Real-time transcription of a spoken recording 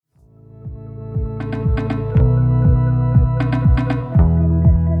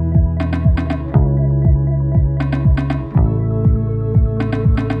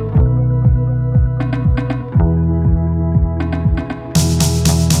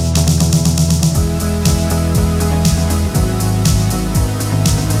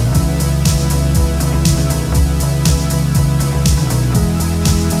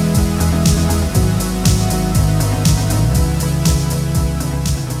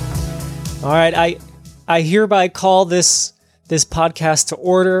All right, I hereby call this podcast to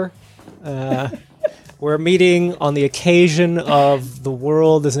order. We're meeting on the occasion of the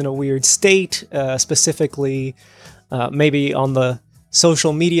world is in a weird state, specifically maybe on the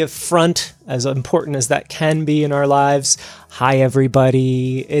social media front, as important as that can be in our lives. Hi,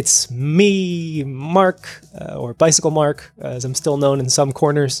 everybody. It's me, Mark, or Bicycle Mark, as I'm still known in some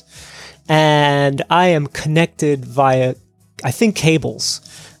corners. And I am connected via, I think, cables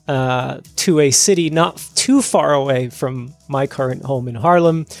to a city not too far away from my current home in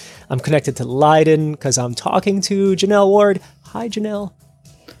Harlem. I'm connected to Leiden because I'm talking to Janelle Ward. Hi, Janelle.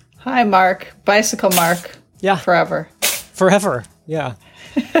 Hi, Mark. Bicycle Mark. Yeah. Forever. Yeah.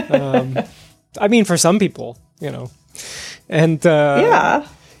 I mean, for some people, And yeah.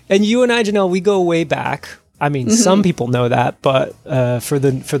 And you and I, Janelle, we go way back. I mean, some people know that, but for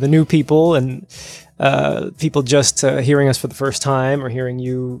the new people and people just hearing us for the first time or hearing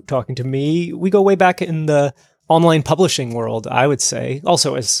you talking to me, we go way back in the online publishing world, I would say,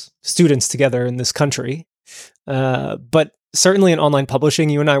 also as students together in this country. But certainly in online publishing,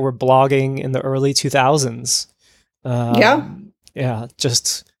 you and I were blogging in the early 2000s. Yeah,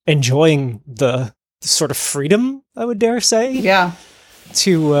 just enjoying the sort of freedom, I would dare say. Yeah.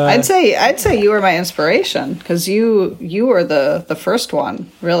 I'd say you were my inspiration because you were the first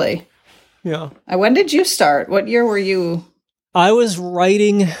one, really. Yeah. When did you start? What year were you? I was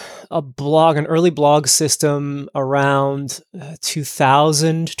writing an early blog system around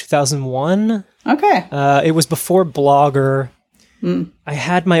 2000, 2001. Okay. It was before Blogger. I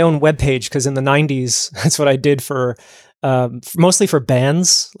had my own webpage because in the 90s, that's what I did for mostly for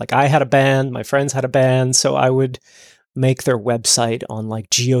bands. Like I had a band, my friends had a band, so I would make their website on like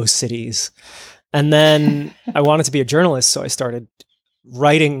GeoCities. And then I wanted to be a journalist, so I started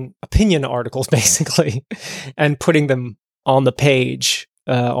writing opinion articles basically and putting them on the page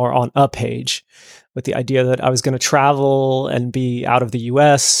or on a page with the idea that I was going to travel and be out of the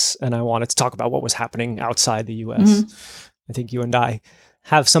US and I wanted to talk about what was happening outside the US. I think you and I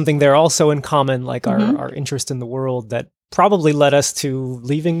have something there also in common, like our interest in the world that probably led us to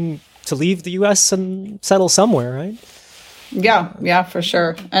leave the US and settle somewhere, right? Yeah, for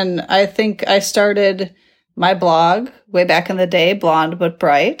sure. And I think I started my blog way back in the day, Blonde But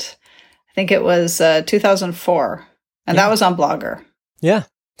Bright. I think it was 2004. And that was on Blogger. Yeah.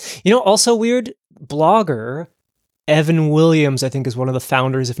 Also weird, Blogger, Evan Williams, I think, is one of the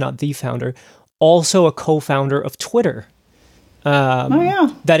founders, if not the founder, also a co-founder of Twitter.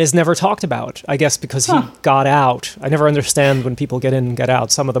 That is never talked about, I guess, because he got out. I never understand when people get in and get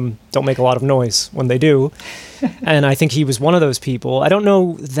out. Some of them don't make a lot of noise when they do. And I think he was one of those people. I don't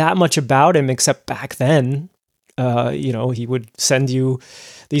know that much about him, except back then, he would send you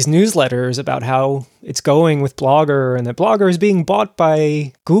these newsletters about how it's going with Blogger and that Blogger is being bought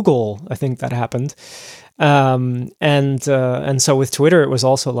by Google. I think that happened. And so with Twitter, it was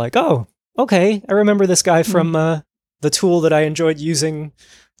also like, oh, okay, I remember this guy from the tool that I enjoyed using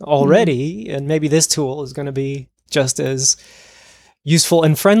already, and maybe this tool is going to be just as useful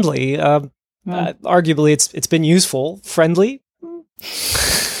and friendly. Arguably, it's been useful, friendly,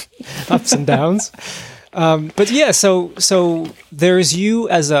 ups and downs. But yeah, so there's you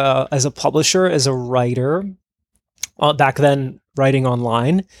as a publisher, as a writer, back then writing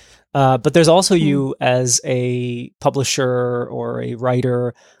online. But there's also you as a publisher or a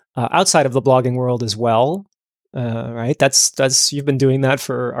writer outside of the blogging world as well. Right? That's you've been doing that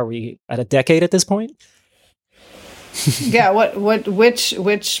for, are we at a decade at this point? Yeah.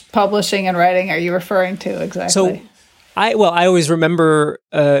 Which publishing and writing are you referring to exactly? So I always remember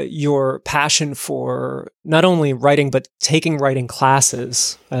your passion for not only writing, but taking writing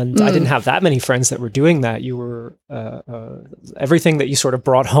classes. And I didn't have that many friends that were doing that. You were, everything that you sort of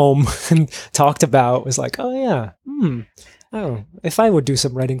brought home and talked about was like, oh yeah, if I would do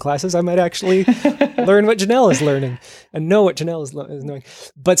some writing classes, I might actually learn what Janelle is learning and know what Janelle is knowing.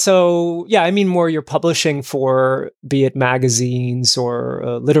 But so, yeah, I mean more you're publishing for, be it magazines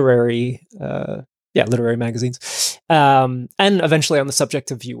or literary magazines. And eventually on the subject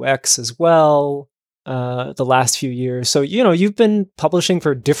of UX as well, the last few years. So, you've been publishing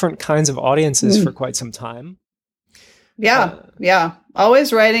for different kinds of audiences for quite some time. Yeah.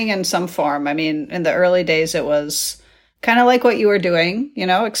 Always writing in some form. I mean, in the early days, it was kind of like what you were doing,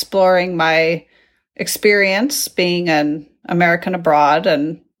 exploring my experience being an American abroad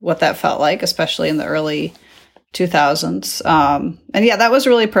and what that felt like, especially in the early 2000s. And yeah, that was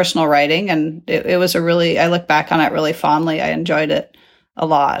really personal writing. And it was I look back on it really fondly. I enjoyed it a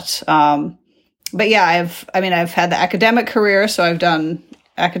lot. But yeah, I've had the academic career. So I've done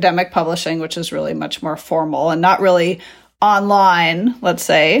academic publishing, which is really much more formal and not really online, let's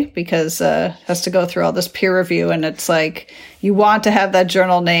say, because it has to go through all this peer review, and it's like you want to have that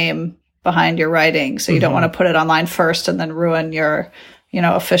journal name behind your writing, so you don't want to put it online first and then ruin your,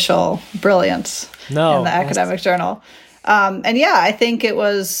 official brilliance in the academic journal. And yeah, I think it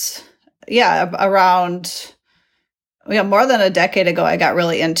was around more than a decade ago, I got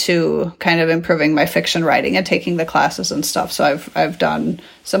really into kind of improving my fiction writing and taking the classes and stuff. So I've done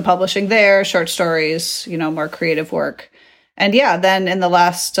some publishing there, short stories, more creative work. And yeah, then in the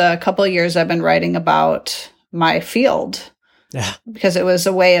last couple of years, I've been writing about my field. Yeah. Because it was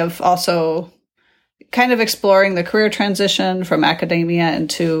a way of also kind of exploring the career transition from academia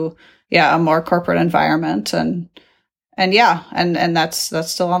into, a more corporate environment. And that's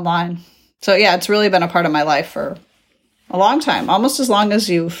still online. So yeah, it's really been a part of my life for a long time, almost as long as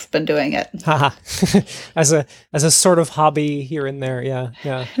you've been doing it. as a sort of hobby here and there. Yeah.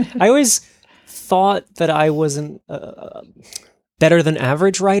 I always thought that I wasn't better than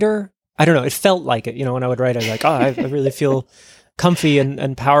average writer. I don't know. It felt like it, when I would write, I was like, I really feel comfy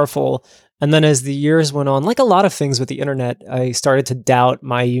and powerful. And then as the years went on, like a lot of things with the internet, I started to doubt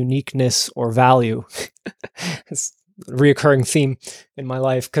my uniqueness or value. It's a reoccurring theme in my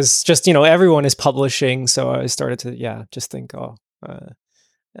life because just, everyone is publishing. So I started to, just think, I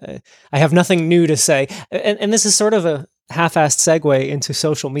have nothing new to say. And this is sort of a half-assed segue into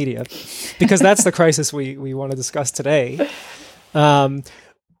social media because that's the crisis we want to discuss today.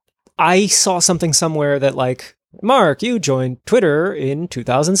 I saw something somewhere that like, Mark, you joined Twitter in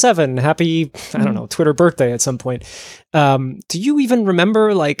 2007. Happy, Twitter birthday at some point. Do you even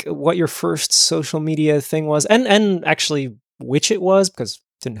remember like what your first social media thing was and actually which it was? Because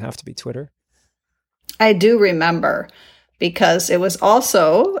it didn't have to be Twitter. I do remember because it was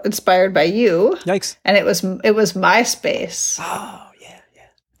also inspired by you. Yikes. And it was MySpace. Oh, yeah.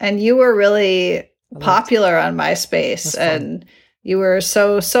 And you were really popular on MySpace and you were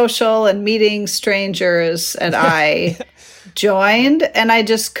so social and meeting strangers, and I joined, and I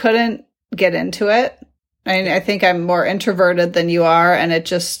just couldn't get into it. I think I'm more introverted than you are, and it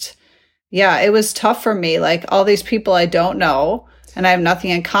just, it was tough for me. Like all these people I don't know, and I have nothing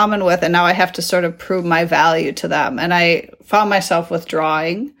in common with, and now I have to sort of prove my value to them. And I found myself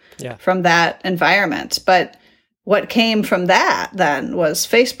withdrawing from that environment. But what came from that then was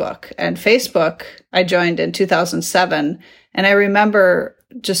Facebook, and Facebook I joined in 2007. And I remember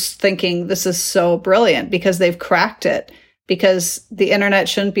just thinking, this is so brilliant because they've cracked it. Because the internet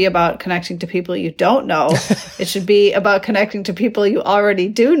shouldn't be about connecting to people you don't know. It should be about connecting to people you already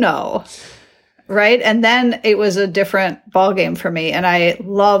do know. Right? And then it was a different ballgame for me. And I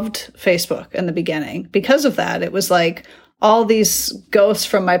loved Facebook in the beginning because of that. It was like all these ghosts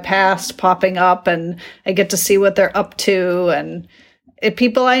from my past popping up, and I get to see what they're up to, and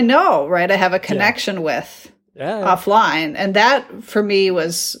people I know, right? I have a connection with. Offline. And that for me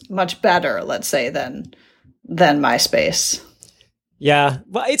was much better, let's say, than MySpace. Yeah.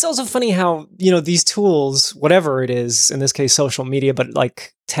 But it's also funny how, these tools, whatever it is, in this case, social media, but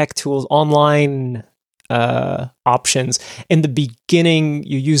like tech tools, online options, in the beginning,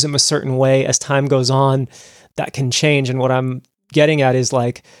 you use them a certain way. As time goes on, that can change. And what I'm getting at is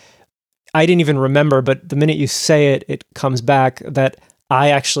like, I didn't even remember, but the minute you say it, it comes back that I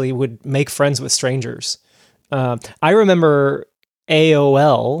actually would make friends with strangers. I remember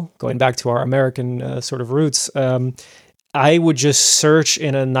AOL, going back to our American sort of roots, I would just search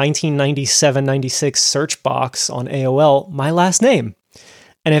in a 1997-96 search box on AOL, my last name.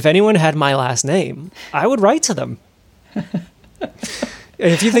 And if anyone had my last name, I would write to them. And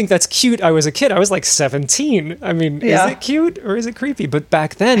if you think that's cute, I was a kid. I was like 17. I mean, is it cute or is it creepy? But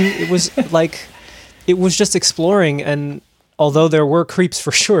back then, it was like, it was just exploring. And although there were creeps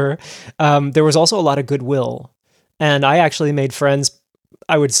for sure, there was also a lot of goodwill. And I actually made friends.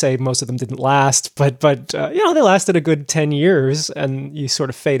 I would say most of them didn't last, but they lasted a good 10 years, and you sort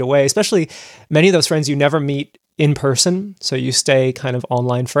of fade away, especially many of those friends you never meet in person. So you stay kind of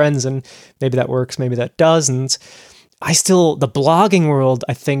online friends, and maybe that works, maybe that doesn't. The blogging world,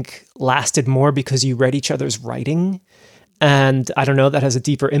 I think, lasted more because you read each other's writing. And I don't know, that has a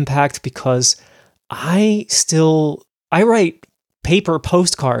deeper impact because I write paper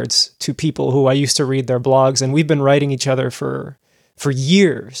postcards to people who I used to read their blogs, and we've been writing each other for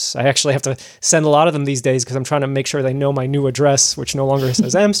years. I actually have to send a lot of them these days because I'm trying to make sure they know my new address, which no longer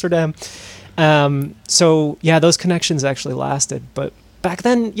says Amsterdam. Those connections actually lasted. But back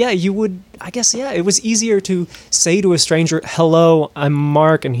then, it was easier to say to a stranger, hello, I'm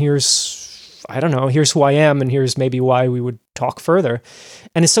Mark, and here's who I am, and here's maybe why we would talk further.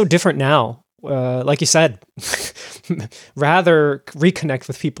 And it's so different now. Like you said, rather reconnect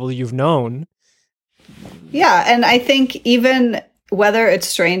with people you've known Yeah. And I think even whether it's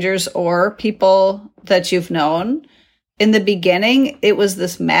strangers or people that you've known, in the beginning, it was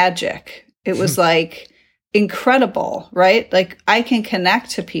this magic. It was like incredible, right? Like I can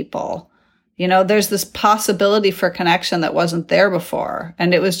connect to people. You know, there's this possibility for connection that wasn't there before.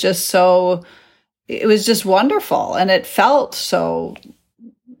 And it was just wonderful. And it felt so,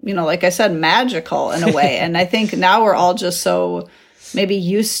 you know, like I said, magical in a way. And I think now we're all just so maybe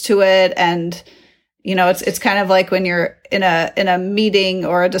used to it. And, you know, it's kind of like when you're in a meeting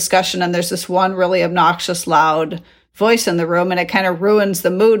or a discussion and there's this one really obnoxious, loud voice in the room and it kind of ruins the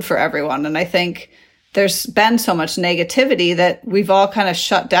mood for everyone. And I think there's been so much negativity that we've all kind of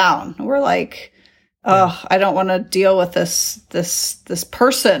shut down. We're like, oh, I don't want to deal with this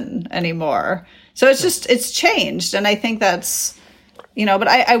person anymore. So it's changed. And I think that's, you know, but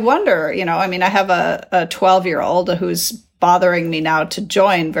I wonder, you know, I mean, I have a 12-year-old who's bothering me now to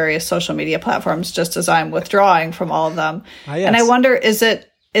join various social media platforms just as I'm withdrawing from all of them. Yes. And I wonder, is it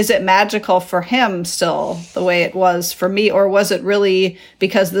magical for him still the way it was for me? Or was it really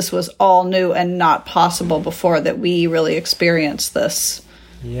because this was all new and not possible before that we really experienced this,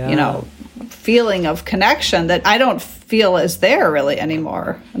 you know, feeling of connection that I don't feel is there really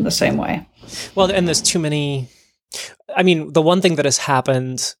anymore in the same way? Well, and there's too many. I mean, the one thing that has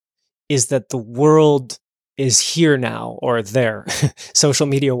happened is that the world is here now or there, social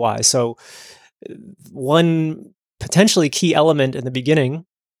media wise. So one potentially key element in the beginning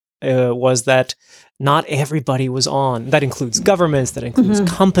was that not everybody was on. That includes governments, that includes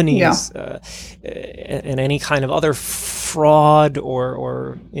companies, and any kind of other fraud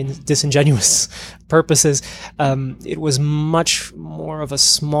or disingenuous purposes. It was much more of a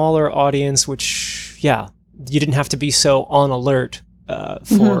smaller audience, which, you didn't have to be so on alert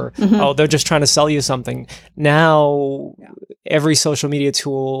for, they're just trying to sell you something. Now, every social media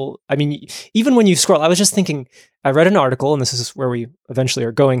tool, I mean, even when you scroll, I was just thinking, I read an article, and this is where we eventually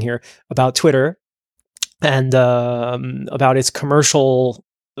are going here, about Twitter and about its commercial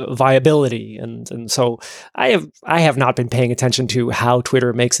viability. And so I have not been paying attention to how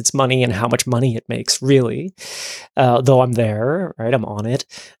Twitter makes its money and how much money it makes, really, though I'm there, right? I'm on it.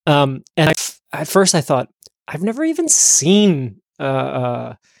 And at first I thought, I've never even seen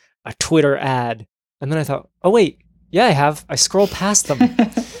a Twitter ad. And then I thought, oh, wait, yeah, I have. I scroll past them.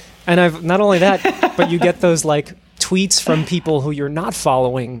 And I've not only that, but you get those like tweets from people who you're not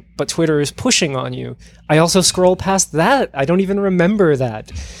following, but Twitter is pushing on you. I also scroll past that. I don't even remember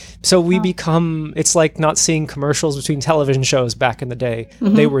that. So we become, it's like not seeing commercials between television shows back in the day.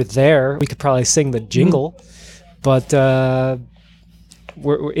 They were there. We could probably sing the jingle, but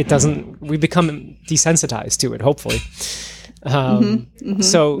we become desensitized to it, hopefully.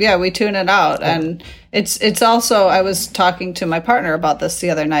 So yeah, we tune it out. And it's also, I was talking to my partner about this the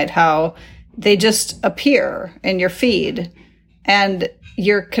other night, how they just appear in your feed and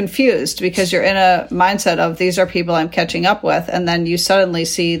you're confused because you're in a mindset of these are people I'm catching up with. And then you suddenly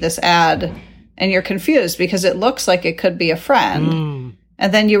see this ad and you're confused because it looks like it could be a friend.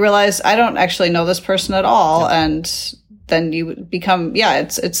 And then you realize I don't actually know this person at all. And then you become,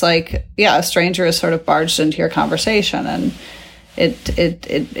 it's like, a stranger is sort of barged into your conversation, and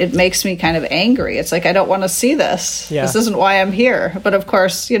it makes me kind of angry. It's like, I don't want to see this. Yeah. This isn't why I'm here. But of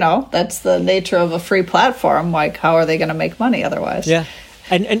course, that's the nature of a free platform. Like, how are they going to make money otherwise? Yeah.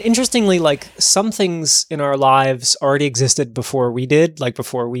 And interestingly, like, some things in our lives already existed before we did, like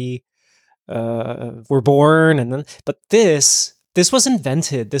before we were born. But this was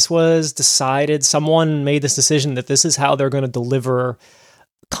invented. This was decided. Someone made this decision that this is how they're going to deliver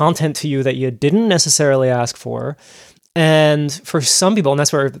content to you that you didn't necessarily ask for. And for some people, and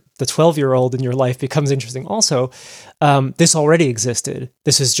that's where the 12-year-old in your life becomes interesting also, this already existed.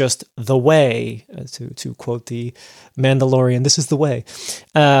 This is just the way, to quote the Mandalorian, this is the way.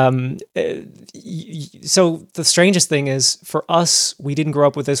 So the strangest thing is, for us, we didn't grow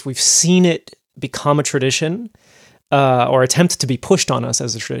up with this. We've seen it become a tradition, or attempt to be pushed on us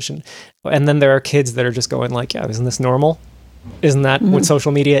as a tradition. And then there are kids that are just going like, yeah, isn't this normal? Isn't that what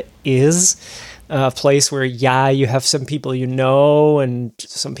social media is? A place where, you have some people you know and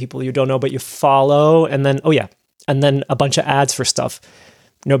some people you don't know, but you follow. And then, and then a bunch of ads for stuff.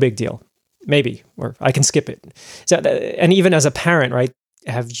 No big deal. Maybe, or I can skip it. So, and even as a parent, right?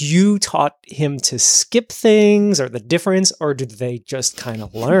 Have you taught him to skip things, or the difference, or did they just kind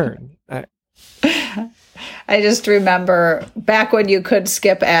of learn? I just remember back when you could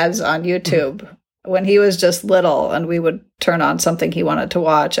skip ads on YouTube, when he was just little and we would turn on something he wanted to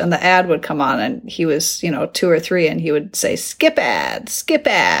watch and the ad would come on and he was, 2 or 3 and he would say, skip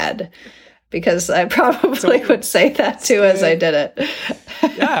ad, because I probably would say that too as I did it.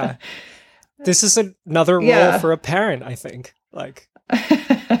 Yeah. this is another role for a parent, I think. Like,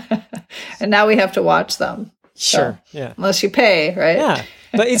 and now we have to watch them. Sure. So, yeah. Unless you pay, right? Yeah.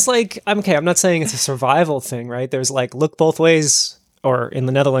 But it's like, I'm not saying it's a survival thing, right? There's like, look both ways, or in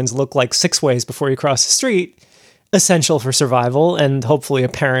the Netherlands, look like 6 ways before you cross the street, essential for survival. And hopefully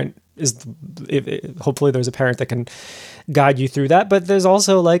hopefully there's a parent that can guide you through that. But there's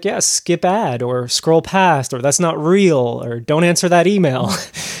also like, skip ad or scroll past, or that's not real, or don't answer that email.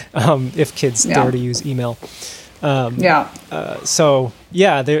 If kids dare to use email. So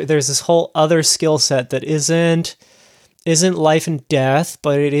there's this whole other skill set that isn't life and death,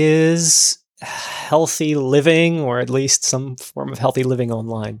 but it is healthy living, or at least some form of healthy living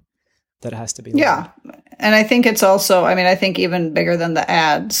online that has to be. Yeah. And I think it's also, I think even bigger than the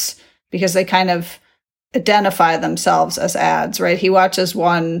ads, because they kind of identify themselves as ads, right? He watches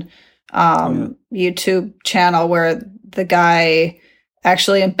one YouTube channel where the guy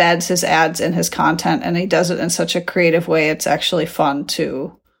actually embeds his ads in his content, and he does it in such a creative way. It's actually fun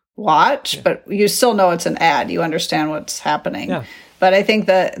to watch, but you still know it's an ad. You understand what's happening. Yeah. But I think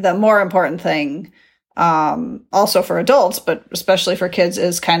the more important thing, also for adults, but especially for kids,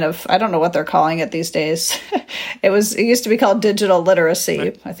 is kind of, I don't know what they're calling it these days. It used to be called digital literacy.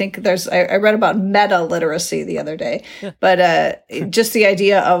 Right. I think I read about meta literacy the other day, but just the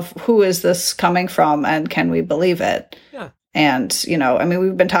idea of who is this coming from and can we believe it? Yeah. And,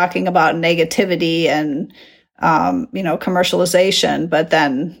 we've been talking about negativity and, commercialization, but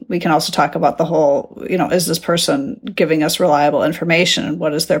then we can also talk about the whole, is this person giving us reliable information?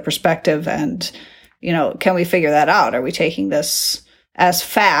 What is their perspective? And, can we figure that out? Are we taking this as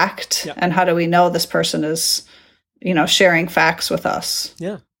fact? Yeah. And how do we know this person is, sharing facts with us?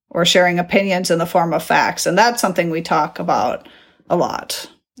 Yeah. Or sharing opinions in the form of facts? And that's something we talk about a lot.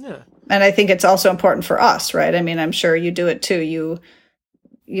 Yeah. And I think it's also important for us, right? I'm sure you do it too.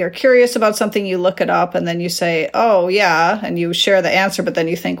 You're curious about something, you look it up, and then you say, oh, yeah, and you share the answer, but then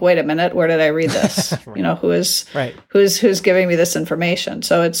you think, wait a minute, where did I read this? Right. Who's giving me this information?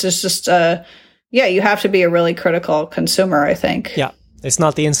 So it's just you have to be a really critical consumer, I think. Yeah. It's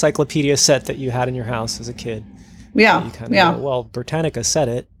not the encyclopedia set that you had in your house as a kid. Yeah. You kind of go, well, Britannica said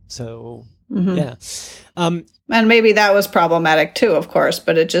it, so yeah. And maybe that was problematic too, of course,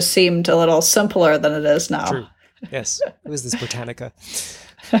 but it just seemed a little simpler than it is now. True. Yes. Who is this Britannica?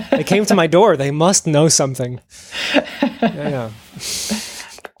 They came to my door. They must know something. Yeah.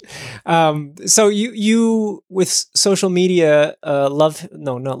 So you with social media, I was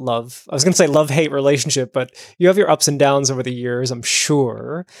going to say love-hate relationship, but you have your ups and downs over the years, I'm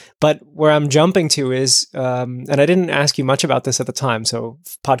sure. But where I'm jumping to is, and I didn't ask you much about this at the time, so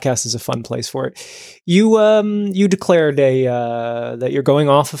podcast is a fun place for it. You declared that you're going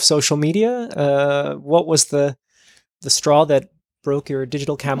off of social media. What was the straw that broke your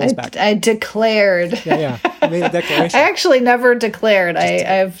digital camel's back? I declared. Yeah. You made a declaration. I actually never declared.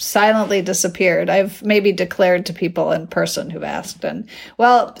 I've silently disappeared. I've maybe declared to people in person who've asked.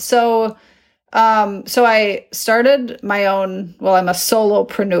 So I started my own, I'm a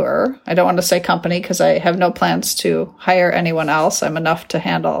solopreneur. I don't want to say company because I have no plans to hire anyone else. I'm enough to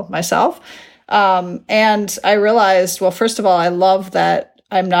handle myself. And I realized, first of all, I love that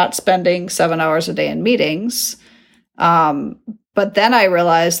I'm not spending 7 hours a day in meetings. But then I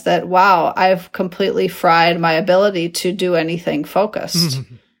realized that, wow, I've completely fried my ability to do anything focused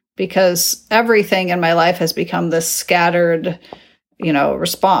because everything in my life has become this scattered,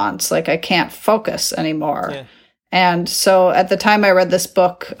 response. Like I can't focus anymore. Yeah. And so at the time I read this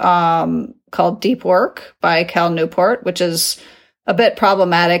book called Deep Work by Cal Newport, which is a bit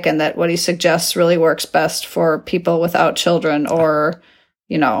problematic in that what he suggests really works best for people without children or,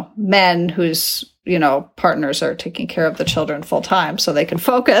 men whose partners are taking care of the children full time so they can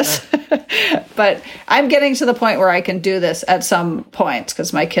focus. But I'm getting to the point where I can do this at some points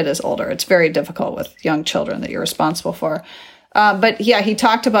because my kid is older. It's very difficult with young children that you're responsible for. But yeah, he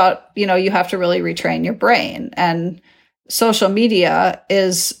talked about, you have to really retrain your brain. And social media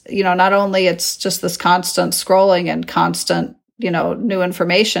is, not only it's just this constant scrolling and constant, new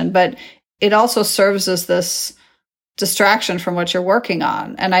information, but it also serves as this distraction from what you're working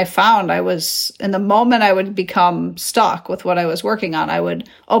on. And I found in the moment I would become stuck with what I was working on, I would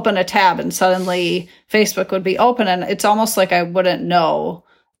open a tab and suddenly Facebook would be open. And it's almost like I wouldn't know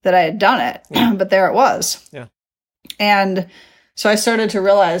that I had done it, but there it was. Yeah. And so I started to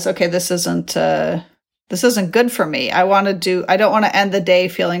realize, okay, this isn't good for me. I don't want to end the day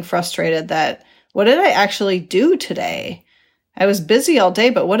feeling frustrated that what did I actually do today? I was busy all day,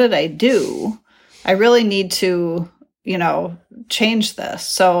 but what did I do? I really need to change this.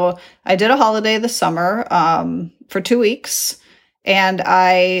 So I did a holiday this summer for 2 weeks, and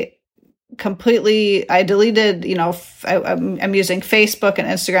I I deleted, I'm using Facebook and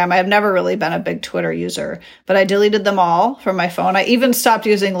Instagram. I have never really been a big Twitter user, but I deleted them all from my phone. I even stopped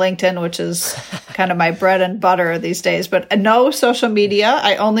using LinkedIn, which is kind of my bread and butter these days, but no social media.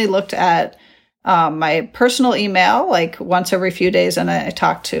 I only looked at my personal email like once every few days, and I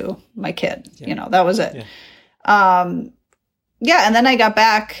talked to my kid. That was it. And then I got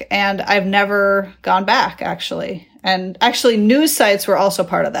back, and I've never gone back, actually. And actually, news sites were also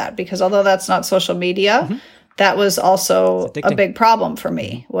part of that, because although that's not social media, that was also a big problem for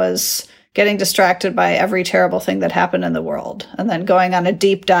me, was getting distracted by every terrible thing that happened in the world, and then going on a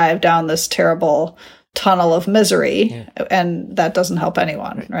deep dive down this terrible tunnel of misery, and that doesn't help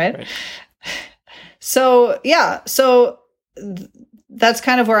anyone, right? So that's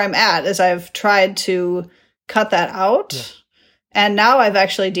kind of where I'm at, is I've tried to cut that out. And now I've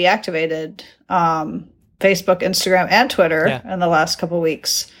actually deactivated Facebook, Instagram, and Twitter in the last couple of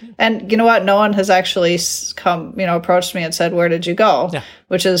weeks. And you know what? No one has actually approached me and said, "Where did you go?"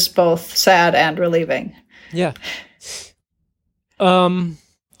 Which is both sad and relieving. Yeah. A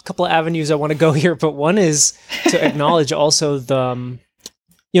couple of avenues I want to go here, but one is to acknowledge also the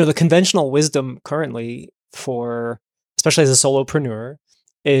conventional wisdom currently for, especially as a solopreneur,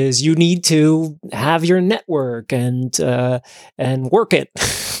 is you need to have your network and work it,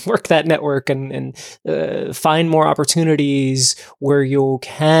 work that network and find more opportunities where you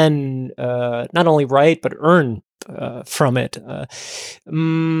can not only write but earn from it.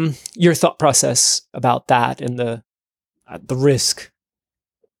 Your thought process about that and the risk.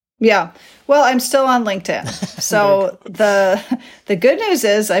 Yeah. Well, I'm still on LinkedIn. So the good news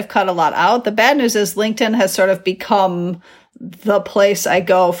is I've cut a lot out. The bad news is LinkedIn has sort of become the place I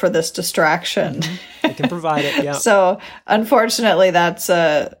go for this distraction. I can provide it. Yeah. So unfortunately, that's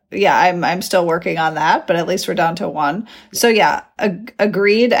I'm still working on that, but at least we're down to one. So yeah,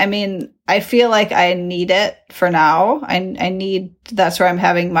 agreed. I mean, I feel like I need it for now. That's where I'm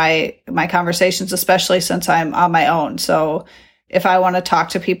having my conversations, especially since I'm on my own. So if I want to talk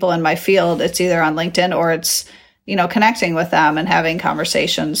to people in my field, it's either on LinkedIn or it's connecting with them and having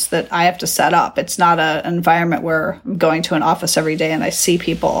conversations that I have to set up. It's not an environment where I'm going to an office every day and I see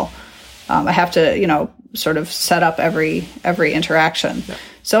people. I have to, sort of set up every interaction. Yeah.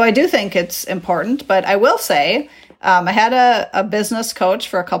 So I do think it's important, but I will say, I had a business coach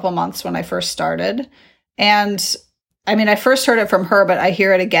for a couple months when I first started. And I mean, I first heard it from her, but I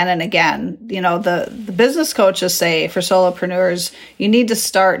hear it again and again. The business coaches say for solopreneurs, you need to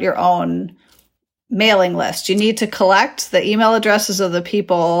start your own mailing list. You need to collect the email addresses of the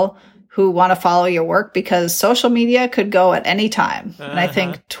people who want to follow your work, because social media could go at any time. And I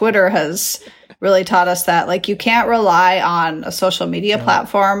think Twitter has really taught us that, like, you can't rely on a social media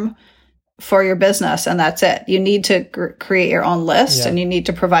platform for your business and that's it. You need to create your own list and you need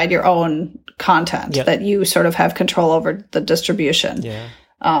to provide your own content that you sort of have control over the distribution.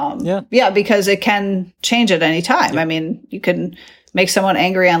 Because it can change at any time. I mean, you can make someone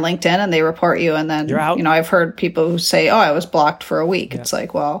angry on LinkedIn and they report you, and then you're out. I've heard people who say, "Oh, I was blocked for a week." It's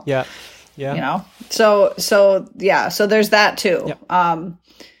like, well, so there's that too.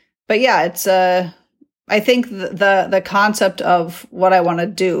 But yeah, it's I think the concept of what I want to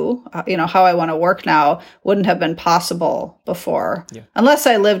do, how I want to work now, wouldn't have been possible before, unless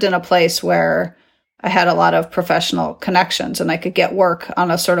I lived in a place where I had a lot of professional connections and I could get work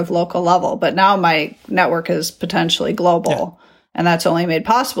on a sort of local level. But now my network is potentially global. And that's only made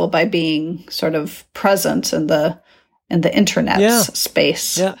possible by being sort of present in the internet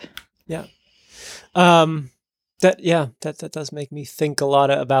space. That does make me think a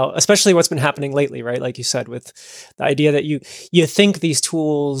lot about, especially what's been happening lately, right? Like you said, with the idea that you think these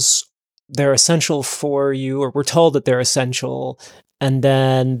tools, they're essential for you, or we're told that they're essential, and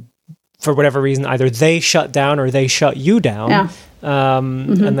then for whatever reason, either they shut down or they shut you down.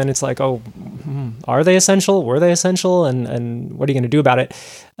 And then it's like, are they essential? Were they essential? And what are you going to do about it?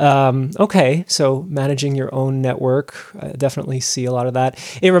 Okay, so managing your own network, I definitely see a lot of that.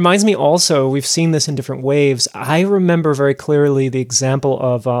 It reminds me also, we've seen this in different waves. I remember very clearly the example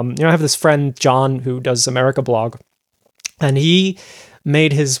of, I have this friend, John, who does America blog, and he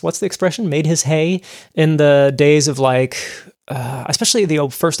made his, what's the expression? Made his hay in the days of especially the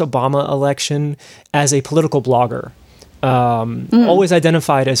first Obama election, as a political blogger. Always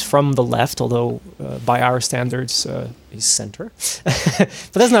identified as from the left, although by our standards, he's center.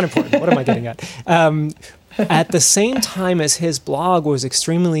 But that's not important. What am I getting at? At the same time as his blog was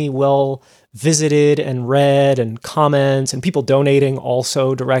extremely well visited and read, and comments, and people donating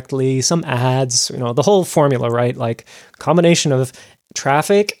also directly, some ads, the whole formula, right? Like combination of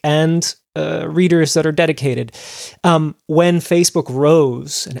traffic and readers that are dedicated. When Facebook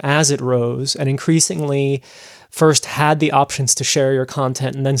rose, and as it rose, and increasingly first had the options to share your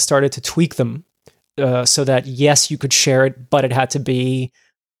content and then started to tweak them so that, yes, you could share it, but it had to be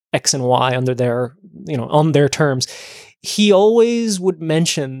X and Y under their, on their terms. He always would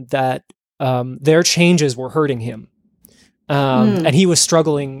mention that their changes were hurting him. And he was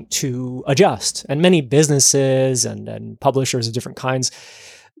struggling to adjust. And many businesses and publishers of different kinds,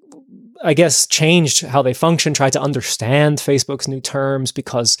 I guess, changed how they function, tried to understand Facebook's new terms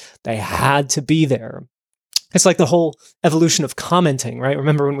because they had to be there. It's like the whole evolution of commenting, right?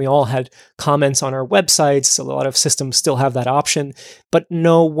 Remember when we all had comments on our websites? A lot of systems still have that option, but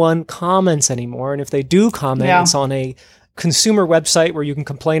no one comments anymore. And if they do comment, it's on a consumer website where you can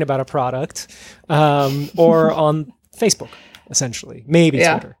complain about a product, or on Facebook, essentially, maybe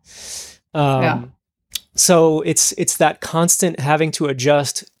Twitter. So it's that constant having to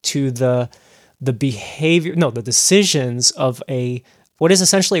adjust to the behavior, the decisions of what is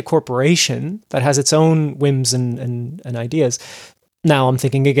essentially a corporation that has its own whims and ideas. Now I'm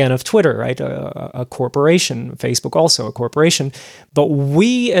thinking again of Twitter, right? A corporation, Facebook also a corporation. But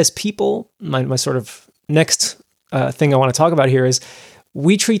we as people, my sort of next thing I want to talk about here is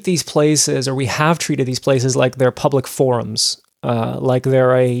we treat these places, or we have treated these places like they're public forums, like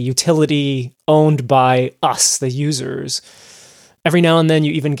they're a utility owned by us, the users. Every now and then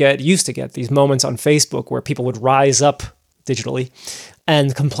you even used to get these moments on Facebook where people would rise up digitally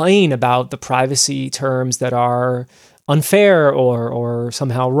and complain about the privacy terms that are unfair or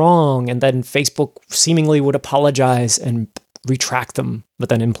somehow wrong. And then Facebook seemingly would apologize and retract them, but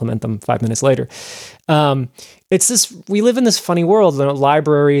then implement them 5 minutes later. We live in this funny world.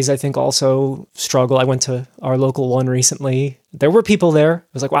 Libraries, I think, also struggle. I went to our local one recently. There were people there. I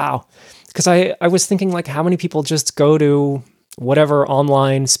was like, wow. Because I was thinking, like, how many people just go to whatever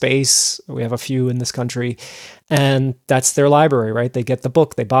online space, we have a few in this country, and that's their library, right? They get the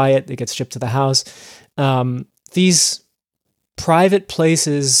book, they buy it, it gets shipped to the house. These private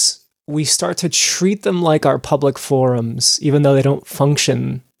places, we start to treat them like our public forums, even though they don't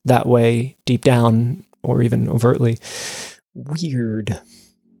function that way deep down or even overtly. Weird.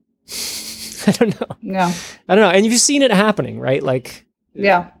 I don't know. Yeah. I don't know. And you've seen it happening, right? Like,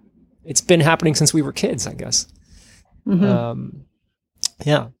 yeah, it's been happening since we were kids, I guess. Mm-hmm.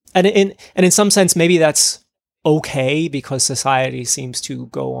 Yeah. And in some sense, maybe that's okay because society seems to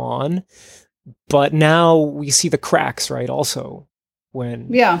go on. But now we see the cracks, right? Also, when...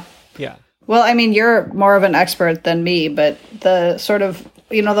 Yeah. Well, I mean, you're more of an expert than me, but the sort of,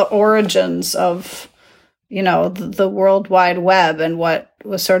 the origins of, the World Wide Web and what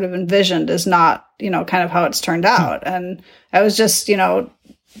was sort of envisioned is not, kind of how it's turned out. And I was just,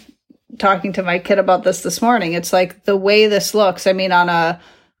 talking to my kid about this morning. It's like the way this looks, I mean, on a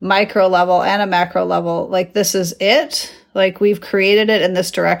micro level and a macro level, like this is it. Like we've created it in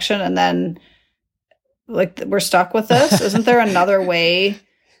this direction and then like we're stuck with this. Isn't there another way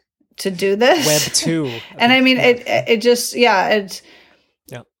to do this? Web 2. And I mean, it's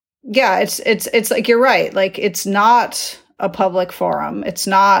like, you're right. Like it's not a public forum. It's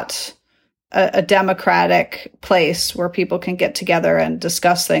not a democratic place where people can get together and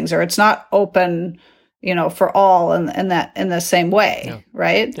discuss things, or it's not open, for all in the same way.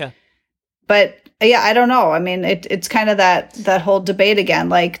 Right. Yeah. But yeah, I don't know. I mean, it's kind of that whole debate again,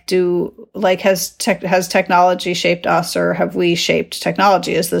 like has technology shaped us or have we shaped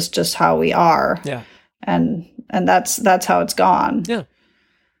technology? Is this just how we are? Yeah. And that's how it's gone. Yeah.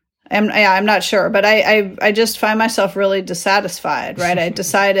 I'm not sure, but I just find myself really dissatisfied, right? I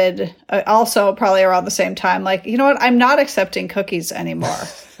decided also probably around the same time, like, you know what? I'm not accepting cookies anymore.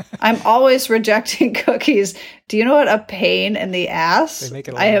 I'm always rejecting cookies. Do you know what a pain in the ass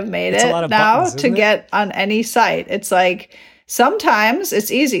I have made it now buttons, to get on any site? It's like, sometimes it's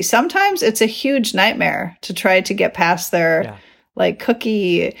easy. Sometimes it's a huge nightmare to try to get past their like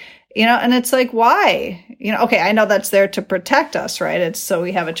cookie, and it's like, why? Okay, I know that's there to protect us, right? It's so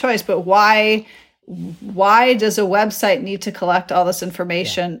we have a choice, but why does a website need to collect all this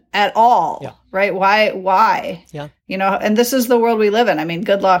information at all? Yeah. Right? Why? Yeah. And this is the world we live in. I mean,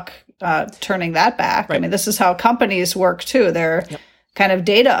 good luck turning that back. Right. I mean, this is how companies work too. They're kind of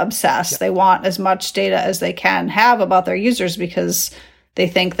data obsessed. They want as much data as they can have about their users because they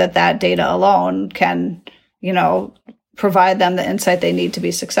think that data alone can, provide them the insight they need to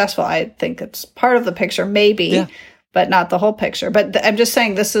be successful. I think it's part of the picture, maybe, but not the whole picture. But I'm just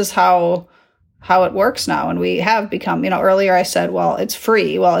saying this is how it works now. And we have become, earlier I said, well, it's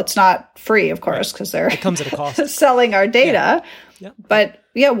free. Well, it's not free, of course, because it comes at a cost. selling our data. Yeah. But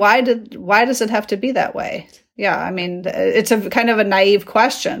why does it have to be that way? Yeah. I mean, it's a kind of a naive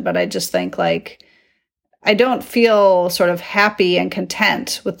question, but I just think like, I don't feel sort of happy and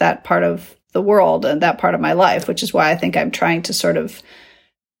content with that part of the world and that part of my life, which is why I think I'm trying to sort of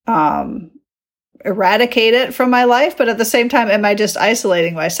eradicate it from my life. But at the same time, am I just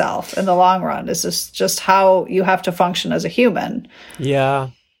isolating myself in the long run? Is this just how you have to function as a human? Yeah,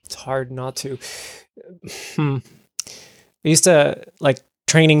 it's hard not to. I used to like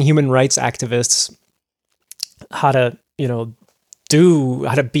training human rights activists how to,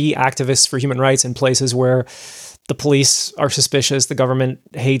 how to be activists for human rights in places where the police are suspicious, the government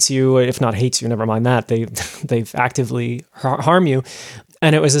hates you, if not hates you, never mind that, they've actively harm you.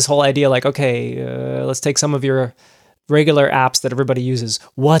 And it was this whole idea like, okay, let's take some of your regular apps that everybody uses.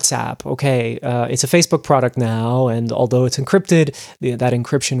 WhatsApp, okay, it's a Facebook product now, and although it's encrypted, that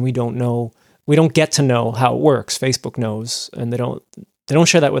encryption we don't get to know how it works. Facebook knows, and they don't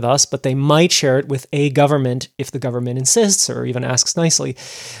share that with us, but they might share it with a government if the government insists or even asks nicely.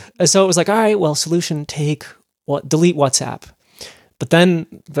 So it was like, all right, well, solution, delete WhatsApp. But then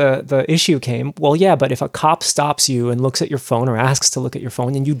the issue came, well, yeah, but if a cop stops you and looks at your phone or asks to look at your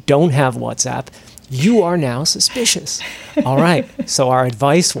phone and you don't have WhatsApp, you are now suspicious. All right. So our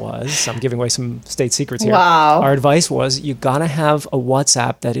advice was, I'm giving away some state secrets here. Wow. Our advice was, you gotta have a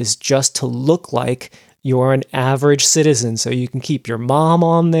WhatsApp that is just to look like you're an average citizen. So you can keep your mom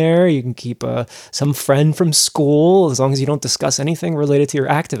on there. You can keep some friend from school, as long as you don't discuss anything related to your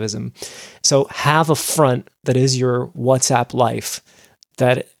activism. So have a front that is your WhatsApp life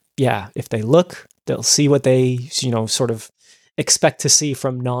that, yeah, if they look, they'll see what they, sort of expect to see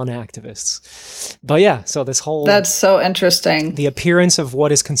from non-activists. But yeah, so this whole... That's so interesting. The appearance of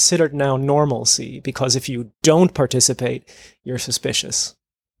what is considered now normalcy, because if you don't participate, you're suspicious.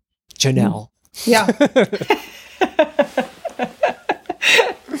 Janelle. Yeah.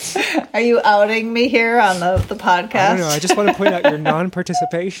 Are you outing me here on the podcast? I don't know. I just want to point out your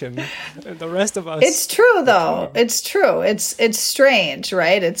non-participation. The rest of us... It's true, though. It's true. It's strange,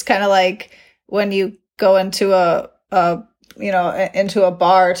 right? It's kind of like when you go into into a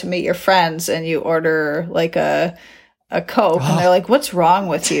bar to meet your friends and you order like a Coke and they're like, what's wrong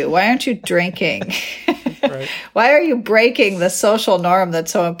with you? Why aren't you drinking? Right. Why are you breaking the social norm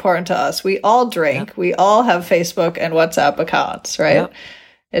that's so important to us? We all drink. Yeah. We all have Facebook and WhatsApp accounts, right? Yeah.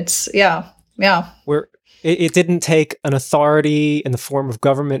 It's, yeah. It didn't take an authority in the form of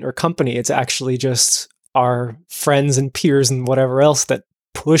government or company. It's actually just our friends and peers and whatever else that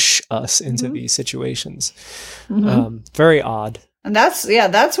push us into these situations. Very odd. And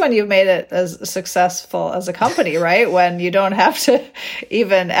that's when you've made it as successful as a company, right? When you don't have to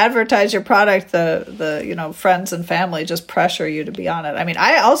even advertise your product, the friends and family just pressure you to be on it. I mean,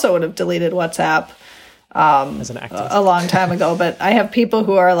 I also would have deleted WhatsApp as an activist a long time ago, but I have people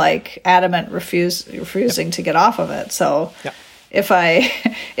who are like adamant refusing to get off of it. So if I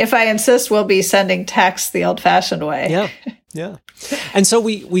insist, we'll be sending texts the old-fashioned way. Yeah. And so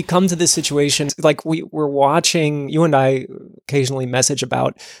we come to this situation, like we're watching, you and I occasionally message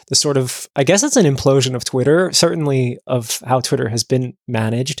about the sort of, I guess it's an implosion of Twitter, certainly of how Twitter has been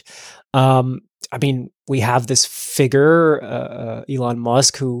managed. I mean, we have this figure, Elon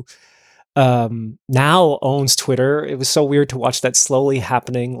Musk, who now owns Twitter. It was so weird to watch that slowly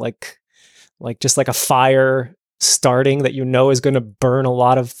happening, like just like a fire starting that is going to burn a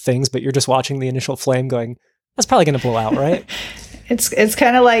lot of things, but you're just watching the initial flame going, that's probably going to blow out, right? It's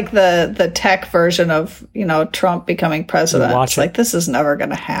kind of like the tech version of, Trump becoming president. It's like, this is never going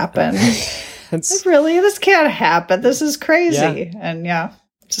to happen. This can't happen. This is crazy. Yeah. And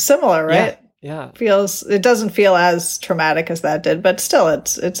it's similar, right? Yeah. It doesn't feel as traumatic as that did, but still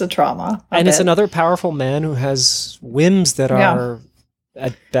it's a trauma. And it's another powerful man who has whims that are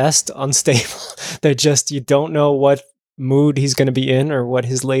at best unstable. They're just, you don't know what mood he's going to be in or what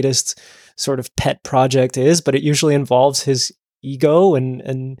his latest sort of pet project is, but it usually involves his ego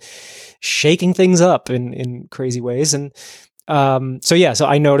and shaking things up in crazy ways. And so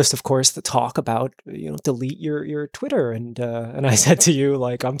I noticed, of course, the talk about, delete your Twitter. And I said to you,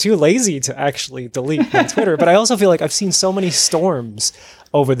 like, I'm too lazy to actually delete my Twitter. But I also feel like I've seen so many storms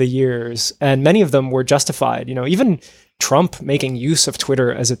over the years, and many of them were justified. Even Trump making use of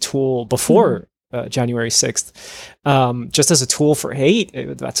Twitter as a tool before January 6th, just as a tool for hate.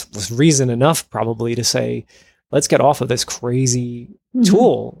 That was reason enough probably to say, let's get off of this crazy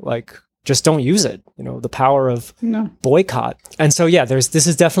tool. Like, just don't use it. The power of boycott. And so, this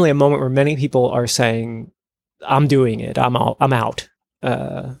is definitely a moment where many people are saying, I'm doing it. I'm out.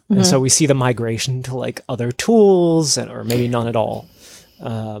 And so we see the migration to like other tools or maybe none at all.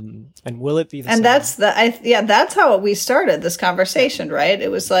 And will it be the same? And that's how we started this conversation, right?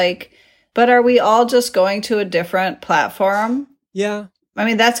 It was like, but are we all just going to a different platform? Yeah. I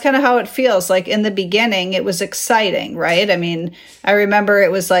mean, that's kind of how it feels. Like in the beginning, it was exciting, right? I mean, I remember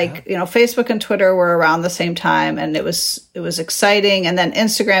it was like, Facebook and Twitter were around the same time, and it was exciting. And then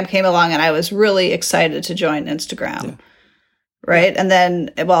Instagram came along, and I was really excited to join Instagram. Yeah. Right. Yeah. And then,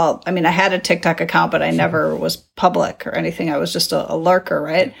 well, I mean, I had a TikTok account, but I never was public or anything. I was just a lurker.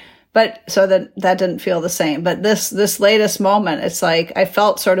 Right. But so that didn't feel the same. But this latest moment, it's like, I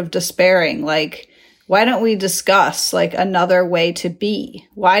felt sort of despairing, like, why don't we discuss like another way to be?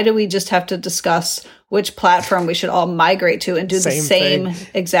 Why do we just have to discuss which platform we should all migrate to and do the same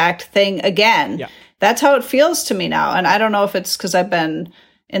exact thing again? Yeah. That's how it feels to me now. And I don't know if it's because I've been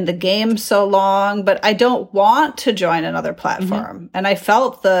in the game so long, but I don't want to join another platform. Mm-hmm. And I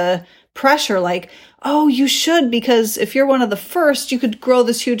felt the pressure like, oh, you should, because if you're one of the first, you could grow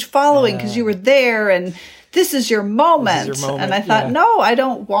this huge following because you were there, and this is your moment. And I thought, no, I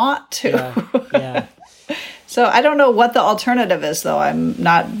don't want to. Yeah. So I don't know what the alternative is, though. I'm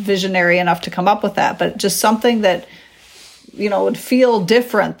not visionary enough to come up with that, but just something that, would feel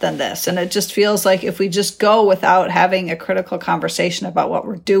different than this. And it just feels like if we just go without having a critical conversation about what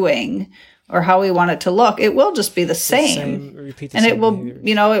we're doing or how we want it to look, it will just be the same. And it will,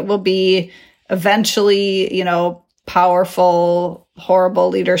 it will be eventually, powerful, horrible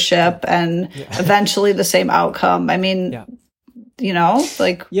leadership and eventually the same outcome. I mean,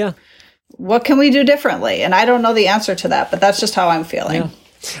 what can we do differently? And I don't know the answer to that, but that's just how I'm feeling. Yeah.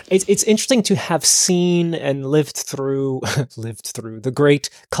 It's interesting to have seen and lived through the great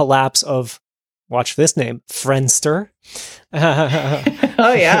collapse of, watch this name, Friendster.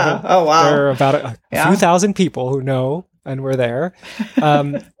 Oh yeah. Oh wow. There are about a few thousand people who know and were there.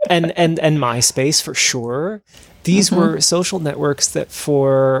 And MySpace for sure. These were social networks that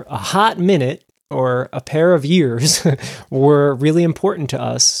for a hot minute or a pair of years were really important to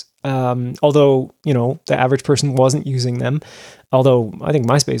us. Although, the average person wasn't using them. Although I think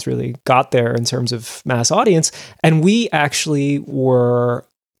MySpace really got there in terms of mass audience. And we actually were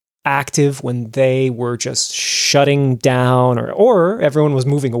active when they were just shutting down or everyone was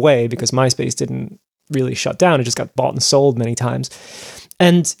moving away, because MySpace didn't really shut down. It just got bought and sold many times.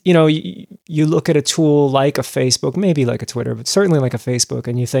 And, you look at a tool like a Facebook, maybe like a Twitter, but certainly like a Facebook,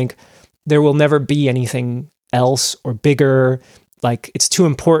 and you think there will never be anything else or bigger. Like it's too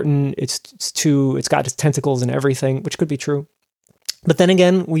important. It's got its tentacles and everything, which could be true. But then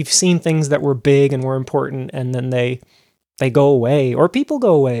again, we've seen things that were big and were important, and then they go away, or people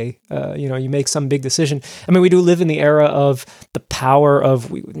go away. You make some big decision. I mean, we do live in the era of the power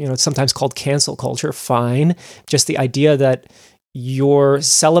of, it's sometimes called cancel culture. Fine. Just the idea that you're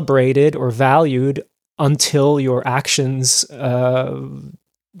celebrated or valued until your actions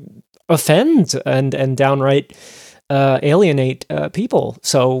offend and downright alienate people.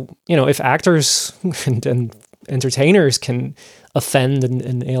 So, if actors and entertainers can offend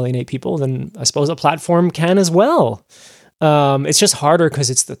and alienate people, then I suppose a platform can as well. It's just harder because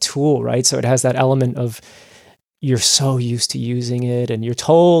it's the tool, right? So it has that element of you're so used to using it and you're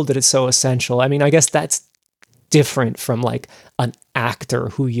told that it's so essential. I mean, I guess that's different from like an actor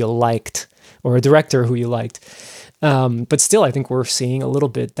who you liked or a director who you liked. But still, I think we're seeing a little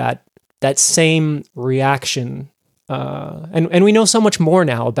bit that same reaction. And we know so much more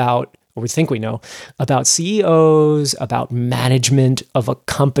now about, or we think we know, about CEOs, about management of a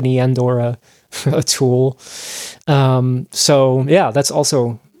company and or a tool. So yeah, that's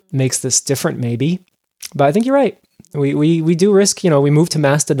also makes this different maybe. But I think you're right. We do risk, we move to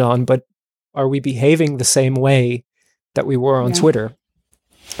Mastodon, but are we behaving the same way that we were on Twitter?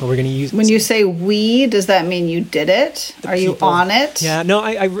 Or we're going to use... When you say we, does that mean you did it? Are you on it? Yeah, no,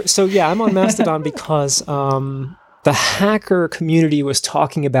 I'm on Mastodon because the hacker community was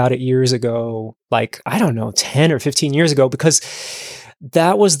talking about it years ago, like, I don't know, 10 or 15 years ago, because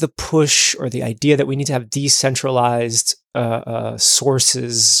that was the push or the idea that we need to have decentralized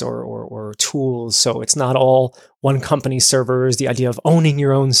sources or tools. So it's not all one company's servers, the idea of owning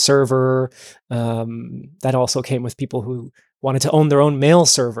your own server. That also came with people who wanted to own their own mail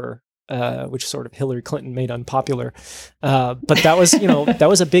server, which sort of Hillary Clinton made unpopular. But that was, that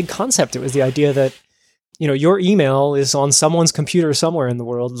was a big concept. It was the idea that, your email is on someone's computer somewhere in the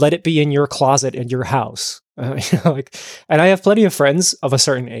world. Let it be in your closet in your house. And I have plenty of friends of a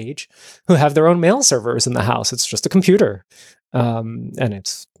certain age who have their own mail servers in the house. It's just a computer, and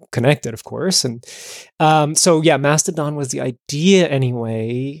it's connected, of course. And so, yeah, Mastodon was the idea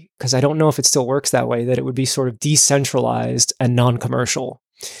anyway, because I don't know if it still works that way, that it would be sort of decentralized and non-commercial.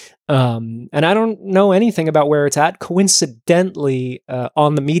 And I don't know anything about where it's at. Coincidentally,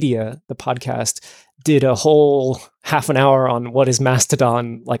 on the media, the podcast, did a whole half an hour on what is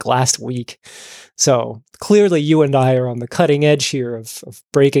Mastodon like last week. So clearly you and I are on the cutting edge here of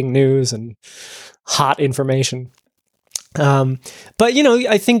breaking news and hot information. But, you know,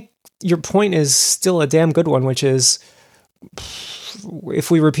 I think your point is still a damn good one, which is if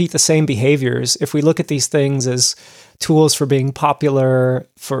we repeat the same behaviors, if we look at these things as tools for being popular,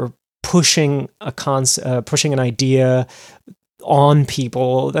 for pushing pushing an idea on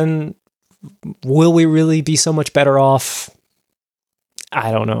people, then will we really be so much better off?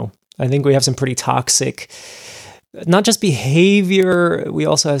 I don't know. I think we have some pretty toxic, not just behavior, we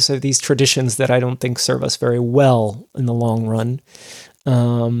also have these traditions that I don't think serve us very well in the long run.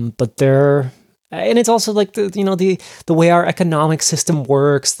 But and it's also like the way our economic system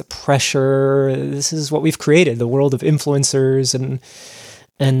works, the pressure. This is what we've created, the world of influencers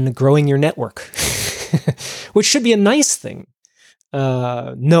and growing your network, which should be a nice thing.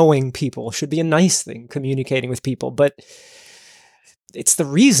 Knowing people should be a nice thing, communicating with people, but it's the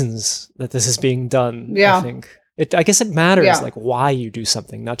reasons that this is being done. Yeah. I think I guess it matters like why you do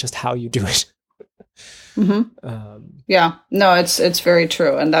something, not just how you do it. Yeah, no, it's very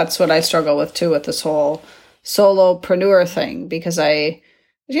true. And that's what I struggle with too, with this whole solopreneur thing, because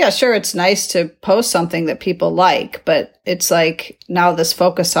sure, it's nice to post something that people like, but it's like now this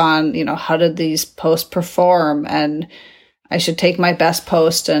focus on, how did these posts perform? And I should take my best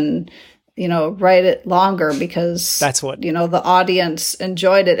post and, write it longer because that's what, the audience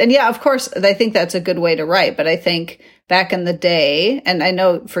enjoyed it. And yeah, of course, I think that's a good way to write. But I think back in the day, and I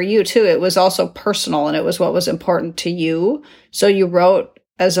know for you too, it was also personal and it was what was important to you. So you wrote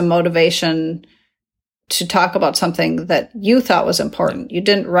as a motivation to talk about something that you thought was important. You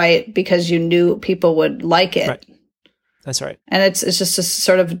didn't write because you knew people would like it. Right. That's right. And it's just a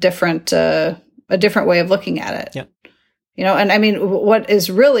sort of different way of looking at it. Yeah. And I mean, what is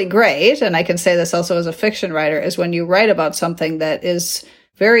really great, and I can say this also as a fiction writer, is when you write about something that is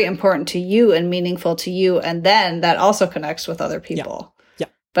very important to you and meaningful to you, and then that also connects with other people. Yeah.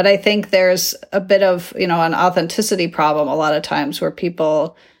 But I think there's a bit of, an authenticity problem a lot of times where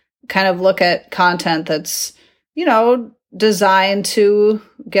people kind of look at content that's, designed to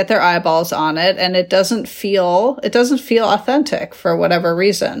get their eyeballs on it, and it doesn't feel authentic for whatever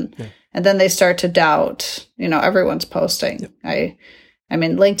reason. Yeah. And then they start to doubt, everyone's posting. Yep. I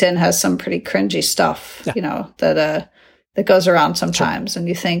mean, LinkedIn has some pretty cringy stuff, that goes around sometimes. Sure. And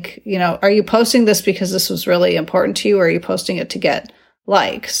you think, are you posting this because this was really important to you, or are you posting it to get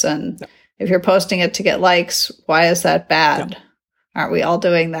likes? And if you're posting it to get likes, why is that bad? Aren't we all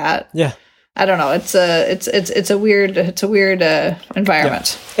doing that? Yeah. I don't know. It's a weird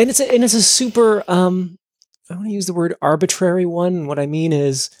environment. Yeah. And it's a super, I want to use the word arbitrary one. What I mean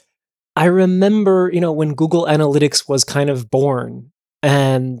is, I remember, when Google Analytics was kind of born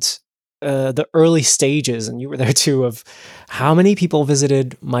and the early stages, and you were there too, of how many people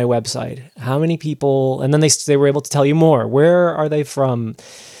visited my website, how many people, and then they were able to tell you more. Where are they from?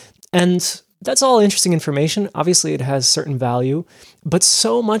 And that's all interesting information. Obviously, it has certain value, but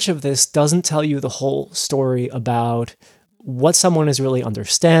so much of this doesn't tell you the whole story about what someone is really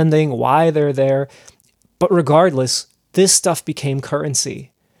understanding, why they're there. But regardless, this stuff became currency.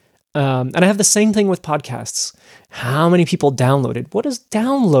 And I have the same thing with podcasts. How many people downloaded? What does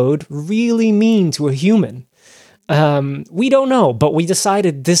download really mean to a human? We don't know, but we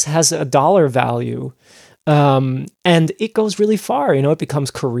decided this has a dollar value. And it goes really far. It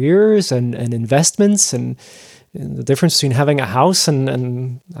becomes careers and investments, and the difference between having a house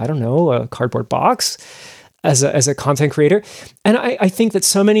and I don't know, a cardboard box as a content creator. And I think that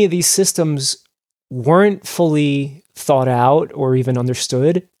so many of these systems weren't fully thought out or even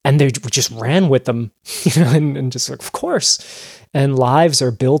understood, and they just ran with them, and just like, of course. And lives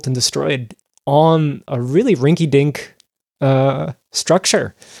are built and destroyed on a really rinky-dink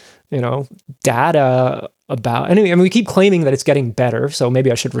structure, data about. Anyway, I mean, we keep claiming that it's getting better, so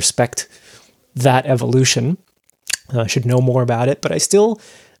maybe I should respect that evolution. I should know more about it, but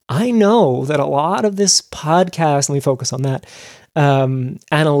I know that a lot of this podcast, let me focus on that,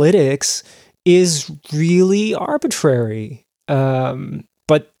 analytics is really arbitrary.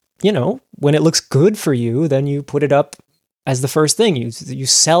 But, when it looks good for you, then you put it up as the first thing. You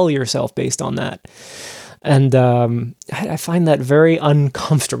sell yourself based on that. And I find that very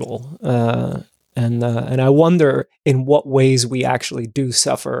uncomfortable. And I wonder in what ways we actually do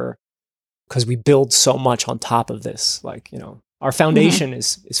suffer because we build so much on top of this. Like, our foundation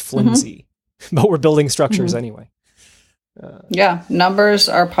is flimsy, but we're building structures anyway. Numbers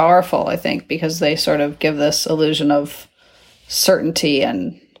are powerful, I think, because they sort of give this illusion of certainty,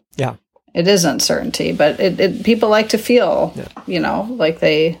 and it isn't certainty, but it people like to feel, like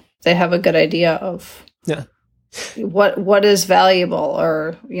they they have a good idea of what is valuable,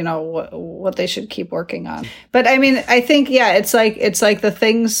 or what they should keep working on. But I mean, I think it's like the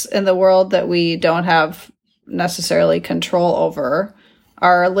things in the world that we don't have necessarily control over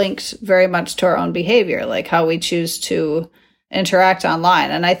are linked very much to our own behavior, like how we choose to interact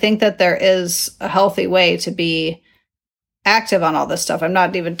online. And I think that there is a healthy way to be active on all this stuff. I'm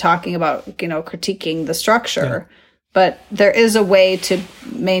not even talking about, critiquing the structure, but there is a way to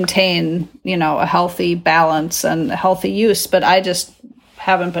maintain, a healthy balance and a healthy use, but I just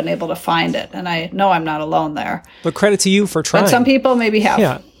haven't been able to find it. And I know I'm not alone there. But credit to you for trying. But some people maybe have.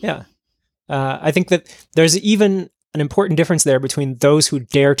 Yeah. I think that there's even an important difference there between those who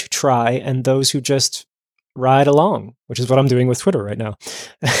dare to try and those who just ride along, which is what I'm doing with Twitter right now.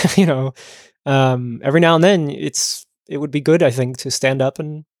 Every now and then it would be good, I think, to stand up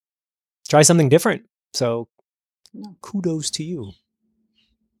and try something different. So kudos to you.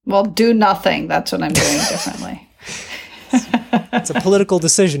 Well, do nothing. That's what I'm doing differently. It's a political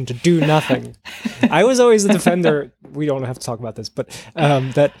decision to do nothing. I was always a defender, we don't have to talk about this, but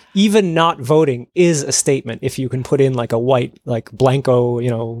that even not voting is a statement if you can put in like a white, like blanco,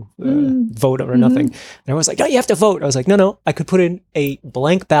 vote or nothing. And I was like, no, you have to vote. I was like, no, I could put in a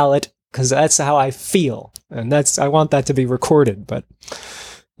blank ballot because that's how I feel. And I want that to be recorded. But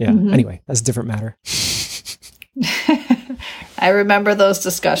anyway, that's a different matter. I remember those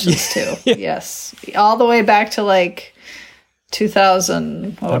discussions too. Yes. All the way back to like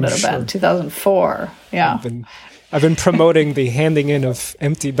 2000, what would it have been? 2004. Yeah. I've been promoting the handing in of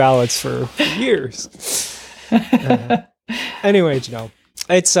empty ballots for years. Anyway, Janelle,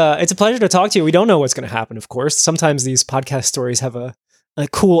 it's a pleasure to talk to you. We don't know what's going to happen, of course. Sometimes these podcast stories have a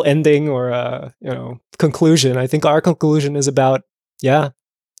cool ending or a conclusion. I think our conclusion is about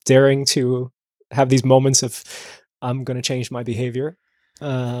daring to have these moments of I'm going to change my behavior,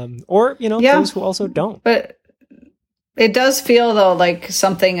 or those who also don't. But it does feel though like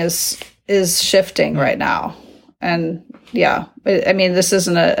something is shifting right now, and I mean, this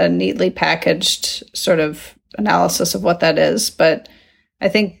isn't a neatly packaged sort of analysis of what that is, but I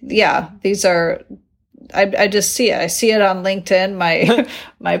think these are. I just see it. I see it on LinkedIn.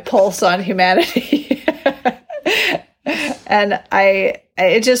 My pulse on humanity, and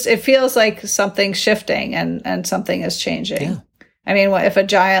it feels like something's shifting and something is changing. Yeah. I mean, if a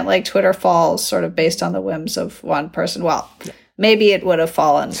giant like Twitter falls sort of based on the whims of one person, maybe it would have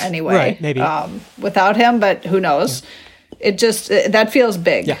fallen anyway, right, maybe. Without him, but who knows? It just, that feels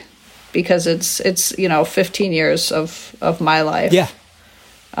big because it's 15 years of my life. Yeah.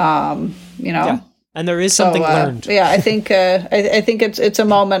 And there is something learned. I think it's a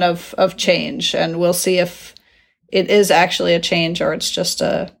moment of change, and we'll see if it is actually a change or it's just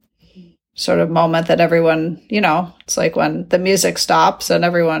a sort of moment that everyone, it's like when the music stops and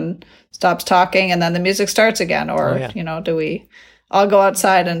everyone stops talking and then the music starts again, or do we all go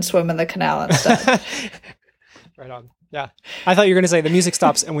outside and swim in the canal instead? Right on. Yeah. I thought you were going to say the music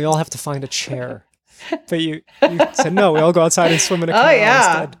stops and we all have to find a chair. But you said, no, we all go outside and swim in a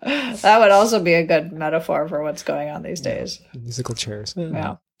canal instead. That would also be a good metaphor for what's going on these days. Musical chairs.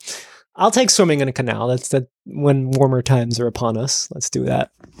 Yeah. I'll take swimming in a canal. That's when warmer times are upon us. Let's do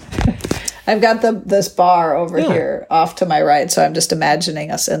that. I've got this bar over here off to my right, so I'm just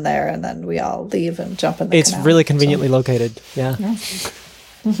imagining us in there, and then we all leave and jump in the canal. It's really conveniently located. Yeah.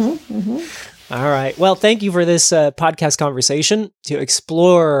 All right. Well, thank you for this podcast conversation to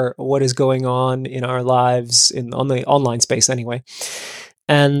explore what is going on in our lives on the online space anyway.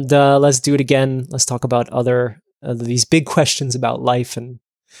 And let's do it again. Let's talk about other these big questions about life and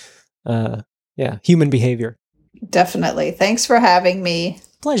human behavior. Definitely. Thanks for having me.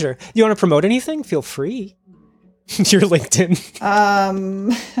 Pleasure. Do you want to promote anything? Feel free. Your LinkedIn.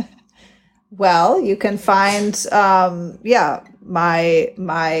 Well, you can find my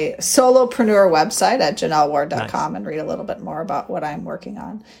solopreneur website at janelleward.com and read a little bit more about what I'm working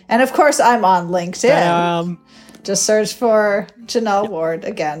on. And of course, I'm on LinkedIn. Just search for Janelle Ward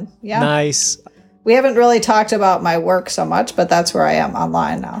again. Yeah. Nice. We haven't really talked about my work so much, but that's where I am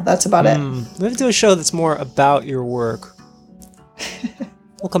online now. That's about it. We have to do a show that's more about your work.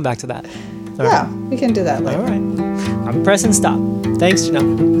 We'll come back to that. We can do that later. All right. I'm pressing stop. Thanks,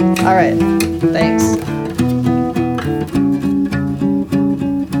 Janelle. All right. Thanks.